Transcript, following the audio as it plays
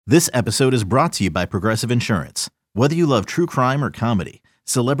This episode is brought to you by Progressive Insurance. Whether you love true crime or comedy,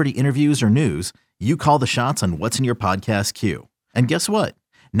 celebrity interviews or news, you call the shots on what's in your podcast queue. And guess what?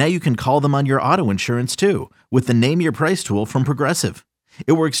 Now you can call them on your auto insurance too with the Name Your Price tool from Progressive.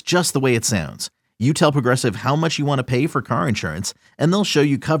 It works just the way it sounds. You tell Progressive how much you want to pay for car insurance, and they'll show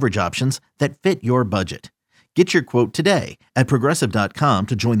you coverage options that fit your budget. Get your quote today at Progressive.com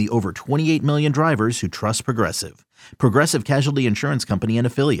to join the over 28 million drivers who trust Progressive. Progressive Casualty Insurance Company and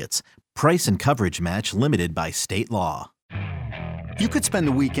Affiliates. Price and coverage match limited by state law. You could spend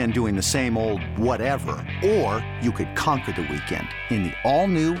the weekend doing the same old whatever, or you could conquer the weekend in the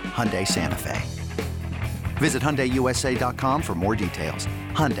all-new Hyundai Santa Fe. Visit HyundaiUSA.com for more details.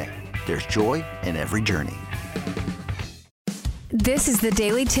 Hyundai, there's joy in every journey. This is the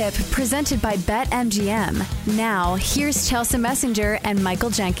Daily Tip presented by BetMGM. Now, here's Chelsea Messenger and Michael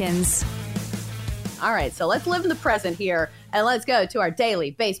Jenkins. All right, so let's live in the present here, and let's go to our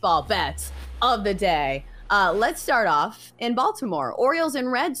daily baseball bets of the day. Let's start off in Baltimore. Orioles and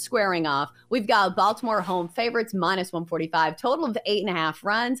Reds squaring off. We've got Baltimore home favorites minus 145, total of 8.5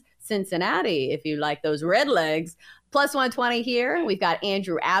 runs. Cincinnati, if you like those red legs, plus 120 here. We've got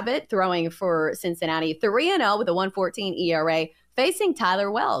Andrew Abbott throwing for Cincinnati, 3-0 with a 1.14 ERA, facing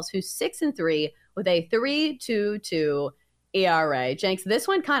Tyler Wells, who's 6-3 with a 3.22 ERA. Jenks, this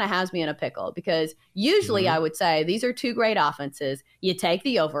one kind of has me in a pickle because usually I would say these are two great offenses. You take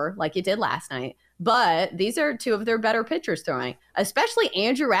the over like you did last night, but these are two of their better pitchers throwing, especially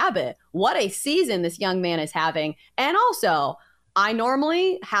Andrew Abbott. What a season this young man is having. And also, I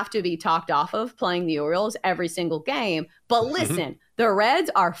normally have to be talked off of playing the Orioles every single game, but listen, the Reds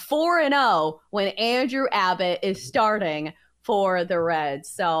are 4-0 when Andrew Abbott is starting for the Reds.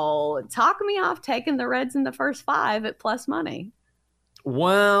 So talk me off taking the Reds in the first 5 at plus money.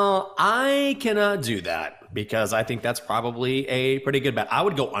 Well, I cannot do that because I think that's probably a pretty good bet. I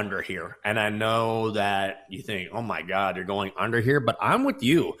would go under here. And I know that you think, oh my God, you're going under here, but I'm with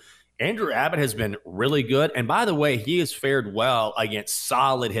you. Andrew Abbott has been really good. And by the way, he has fared well against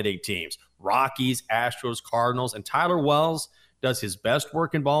solid hitting teams. Rockies, Astros, Cardinals, and Tyler Wells does his best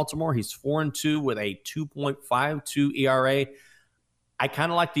work in Baltimore. He's 4-2 with a 2.52 ERA. I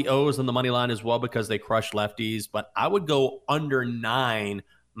kind of like the O's on the money line as well because they crush lefties, but I would go under 9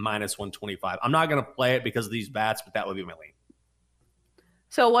 minus 125. I'm not going to play it because of these bats, but that would be my lean.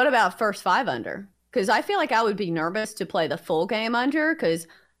 So what about first 5 under? Because I feel like I would be nervous to play the full game under because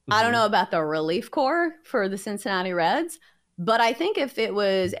I don't know about the relief core for the Cincinnati Reds, but I think if it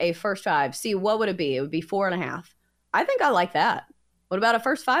was a first 5, see, what would it be? It would be 4.5. I think I like that. What about a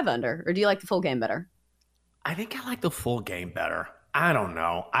first 5 under? Or do you like the full game better? I think I like the full game better. I don't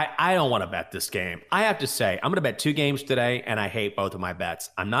know. I don't want to bet this game. I have to say, I'm going to bet 2 games today, and I hate both of my bets.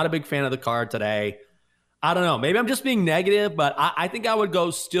 I'm not a big fan of the card today. I don't know. Maybe I'm just being negative, but I think I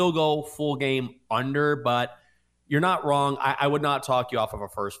would still go full game under, but you're not wrong. I would not talk you off of a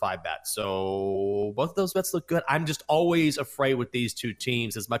first 5 bet. So both of those bets look good. I'm just always afraid with these two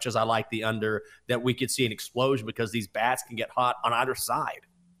teams, as much as I like the under, that we could see an explosion because these bats can get hot on either side.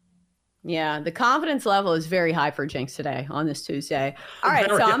 Yeah, the confidence level is very high for Jinx today on this Tuesday. All right,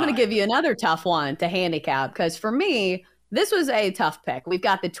 so I'm going to give you another tough one to handicap because for me, this was a tough pick. We've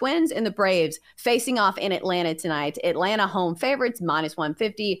got the Twins and the Braves facing off in Atlanta tonight. Atlanta home favorites, minus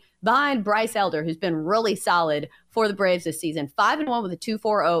 150, behind Bryce Elder, who's been really solid for the Braves this season. 5-1 with a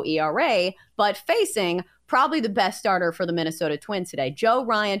 2.40 ERA, but facing probably the best starter for the Minnesota Twins today, Joe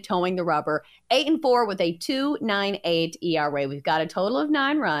Ryan towing the rubber, 8-4 with a 2.98 ERA. We've got a total of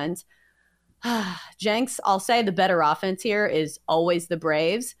 9 runs. Jenks, I'll say the better offense here is always the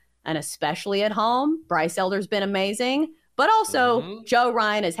Braves, and especially at home. Bryce Elder's been amazing. But also, Joe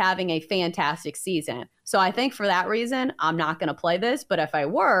Ryan is having a fantastic season. So I think for that reason, I'm not going to play this. But if I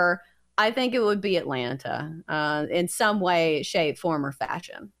were, I think it would be Atlanta in some way, shape, form, or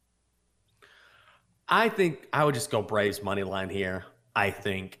fashion. I think I would just go Braves money line here, I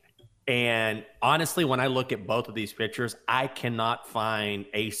think. And honestly, when I look at both of these pitchers, I cannot find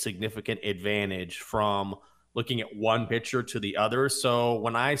a significant advantage from looking at one pitcher to the other. So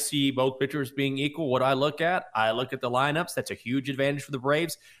when I see both pitchers being equal, what do I look at? I look at the lineups. That's a huge advantage for the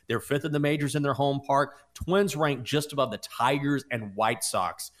Braves. They're 5th in the majors in their home park. Twins rank just above the Tigers and White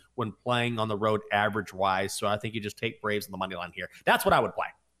Sox when playing on the road average-wise. So I think you just take Braves on the money line here. That's what I would play.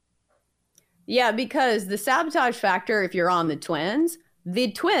 Yeah, because the sabotage factor, if you're on the Twins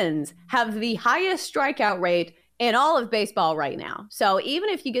have the highest strikeout rate in all of baseball right now. So even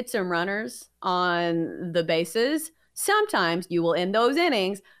if you get some runners on the bases, sometimes you will end those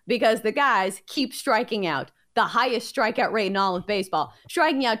innings because the guys keep striking out. the highest strikeout rate in all of baseball,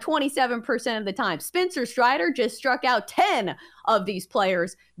 striking out 27% of the time. Spencer Strider just struck out 10 of these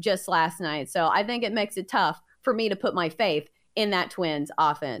players just last night. So I think it makes it tough for me to put my faith in that Twins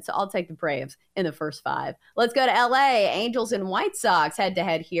offense. So I'll take the Braves in the first 5. Let's go to LA. Angels and White Sox head to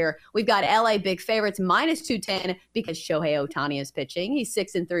head here. We've got LA big favorites minus 210 because Shohei Ohtani is pitching. He's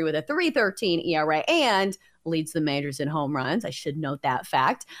 6-3 with a 3.13 ERA and leads the majors in home runs. I should note that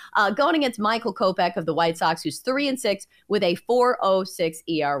fact. Going against Michael Kopech of the White Sox, who's 3-6 with a 4.06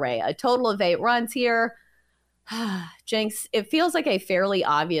 ERA. A total of 8 runs here. Jinx, it feels like a fairly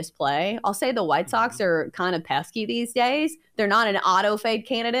obvious play. I'll say the White Sox are kind of pesky these days. They're not an auto fade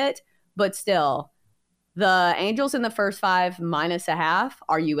candidate, but still, the Angels in the first 5 minus a half.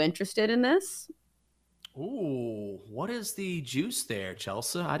 Are you interested in this? Ooh, what is the juice there,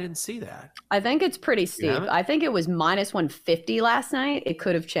 Chelsea? I didn't see that. I think it's pretty steep. I think it was minus 150 last night. It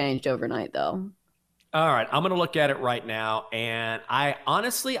could have changed overnight, though. All right, I'm going to look at it right now, and I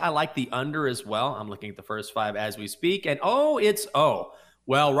like the under as well. I'm looking at the first 5 as we speak, and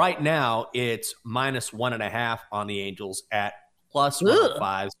well, right now it's minus 1.5 on the Angels at plus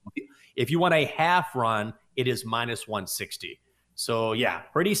 105. If you want a half run, it is minus 160. So yeah,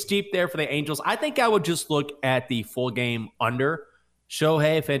 pretty steep there for the Angels. I think I would just look at the full game under.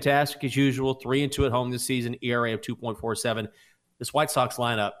 Shohei, fantastic as usual, 3-2 at home this season, ERA of 2.47. This White Sox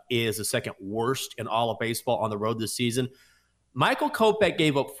lineup is the second worst in all of baseball on the road this season. Michael Kopech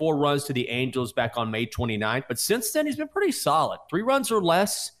gave up 4 runs to the Angels back on May 29th, but since then he's been pretty solid. 3 runs or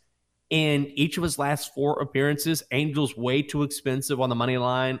less in each of his last 4 appearances. Angels way too expensive on the money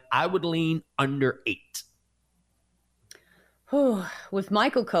line. I would lean under 8. With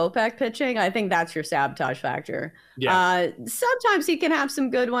Michael Kopech pitching, I think that's your sabotage factor. Yeah. Sometimes he can have some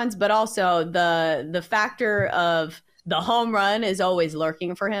good ones, but also the factor of the home run is always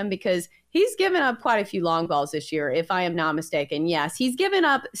lurking for him because he's given up quite a few long balls this year, if I am not mistaken. Yes, he's given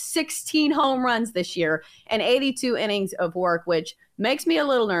up 16 home runs this year and 82 innings of work, which makes me a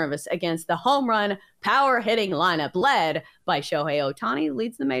little nervous against the home run power hitting lineup led by Shohei Ohtani,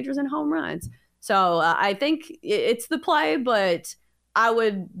 leads the majors in home runs. So I think it's the play, but I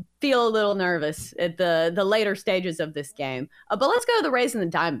would feel a little nervous at the later stages of this game. But let's go to the Rays and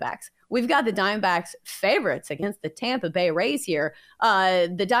the Diamondbacks. We've got the Diamondbacks favorites against the Tampa Bay Rays here.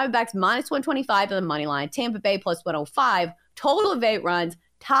 The Diamondbacks minus 125 to the money line. Tampa Bay plus 105. Total of 8 runs.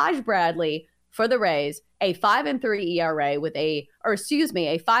 Taj Bradley for the Rays, a 5-3 ERA with a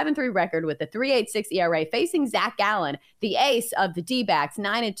 5-3 record with a 3.86 ERA facing Zach Gallen, the ace of the D-backs,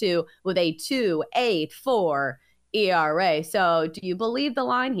 9-2 with a 2.84 ERA. So do you believe the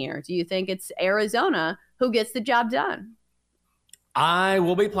line here? Do you think it's Arizona who gets the job done? I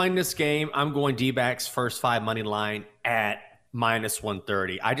will be playing this game. I'm going D-backs first 5 money line at minus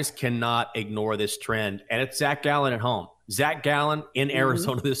 130. I just cannot ignore this trend. And it's Zach Gallen at home. Zach Gallen in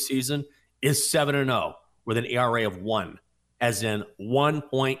Arizona this season is 7-0 with an ERA of 1, as in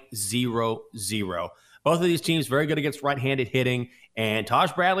 1.00. Both of these teams very good against right-handed hitting, and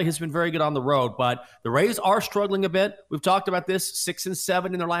Taj Bradley has been very good on the road, but the Rays are struggling a bit. We've talked about this,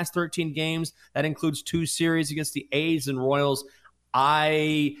 6-7 in their last 13 games. That includes 2 series against the A's and Royals.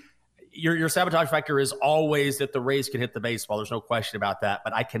 Your sabotage factor is always that the Rays can hit the baseball. There's no question about that,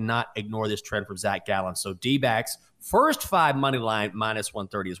 but I cannot ignore this trend from Zach Gallen. So D-backs, first 5 money line, minus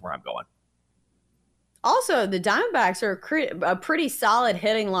 130 is where I'm going. Also, the Diamondbacks are a pretty solid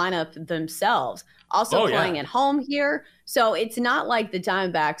hitting lineup themselves. Also playing at home here. So it's not like the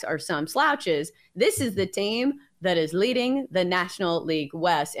Diamondbacks are some slouches. This is the team that is leading the National League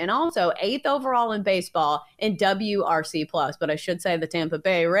West and also 8th overall in baseball in WRC+. But I should say the Tampa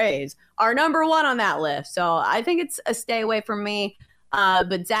Bay Rays are number 1 on that list. So I think it's a stay away from me.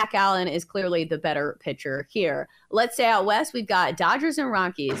 But Zach Gallen is clearly the better pitcher here. Let's stay out west. We've got Dodgers and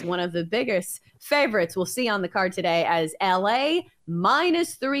Rockies, one of the biggest favorites we'll see on the card today as LA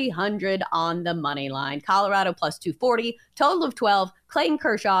minus 300 on the money line. Colorado plus 240, total of 12. Clayton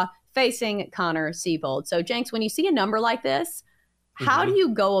Kershaw facing Connor Siebold. So, Jenks, when you see a number like this, how do you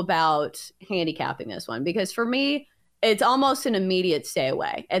go about handicapping this one? Because for me, it's almost an immediate stay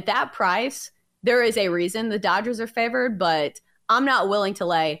away. At that price, there is a reason the Dodgers are favored, but I'm not willing to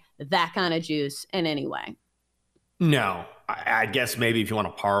lay that kind of juice in any way. No, I guess maybe if you want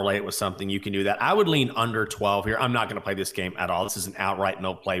to parlay it with something, you can do that. I would lean under 12 here. I'm not going to play this game at all. This is an outright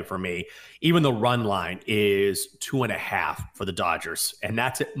no play for me. Even the run line is 2.5 for the Dodgers, and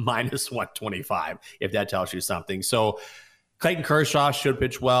that's at minus 125, if that tells you something. So Clayton Kershaw should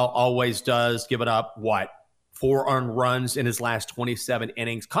pitch well, always does, give it up, 4 earned runs in his last 27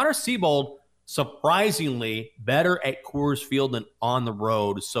 innings. Connor Siebold, surprisingly better at Coors Field than on the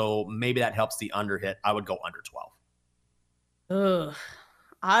road. So maybe that helps the under hit. I would go under 12. Ugh,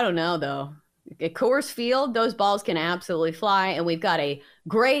 I don't know, though. At Coors Field, those balls can absolutely fly, and we've got a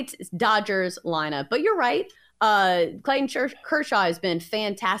great Dodgers lineup. But you're right. Clayton Kershaw has been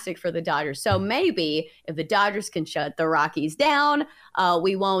fantastic for the Dodgers. So maybe if the Dodgers can shut the Rockies down,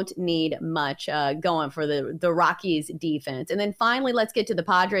 we won't need much going for the Rockies defense. And then finally, let's get to the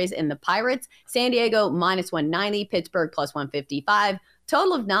Padres and the Pirates. San Diego minus 190, Pittsburgh plus 155.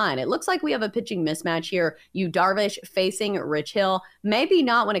 Total of 9. It looks like we have a pitching mismatch here. Yu Darvish facing Rich Hill. Maybe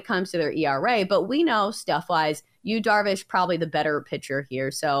not when it comes to their ERA, but we know stuff-wise, Yu Darvish probably the better pitcher here.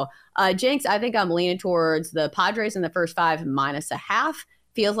 So, Jinx, I think I'm leaning towards the Padres in the first 5 minus a half.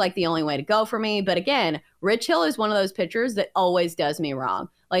 Feels like the only way to go for me. But again, Rich Hill is one of those pitchers that always does me wrong.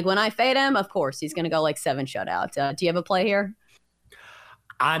 Like when I fade him, of course, he's going to go like 7 shutouts. Do you have a play here?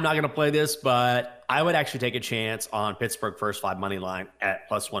 I'm not going to play this, but I would actually take a chance on Pittsburgh first 5 money line at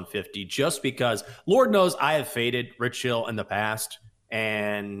plus 150, just because Lord knows I have faded Rich Hill in the past,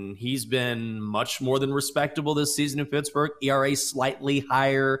 and he's been much more than respectable this season in Pittsburgh. ERA slightly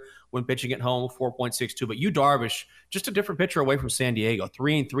higher when pitching at home, 4.62. But Yu Darvish, just a different pitcher away from San Diego,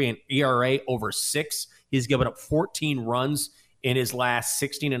 3-3 and ERA over 6. He's given up 14 runs in his last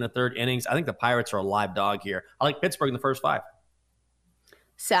 16 and a third innings. I think the Pirates are a live dog here. I like Pittsburgh in the first 5.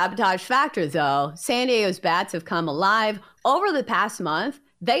 Sabotage factor, though. San Diego's bats have come alive. Over the past month,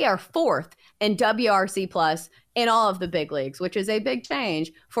 they are 4th in WRC plus in all of the big leagues, which is a big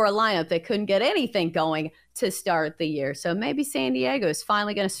change for a lineup that couldn't get anything going to start the year. So maybe San Diego is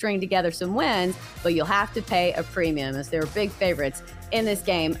finally going to string together some wins, but you'll have to pay a premium as they're big favorites in this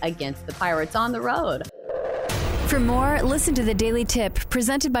game against the Pirates on the road. For more, listen to the Daily Tip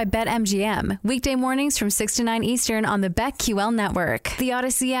presented by BetMGM. Weekday mornings from 6 to 9 Eastern on the BetQL network, the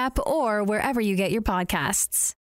Odyssey app, or wherever you get your podcasts.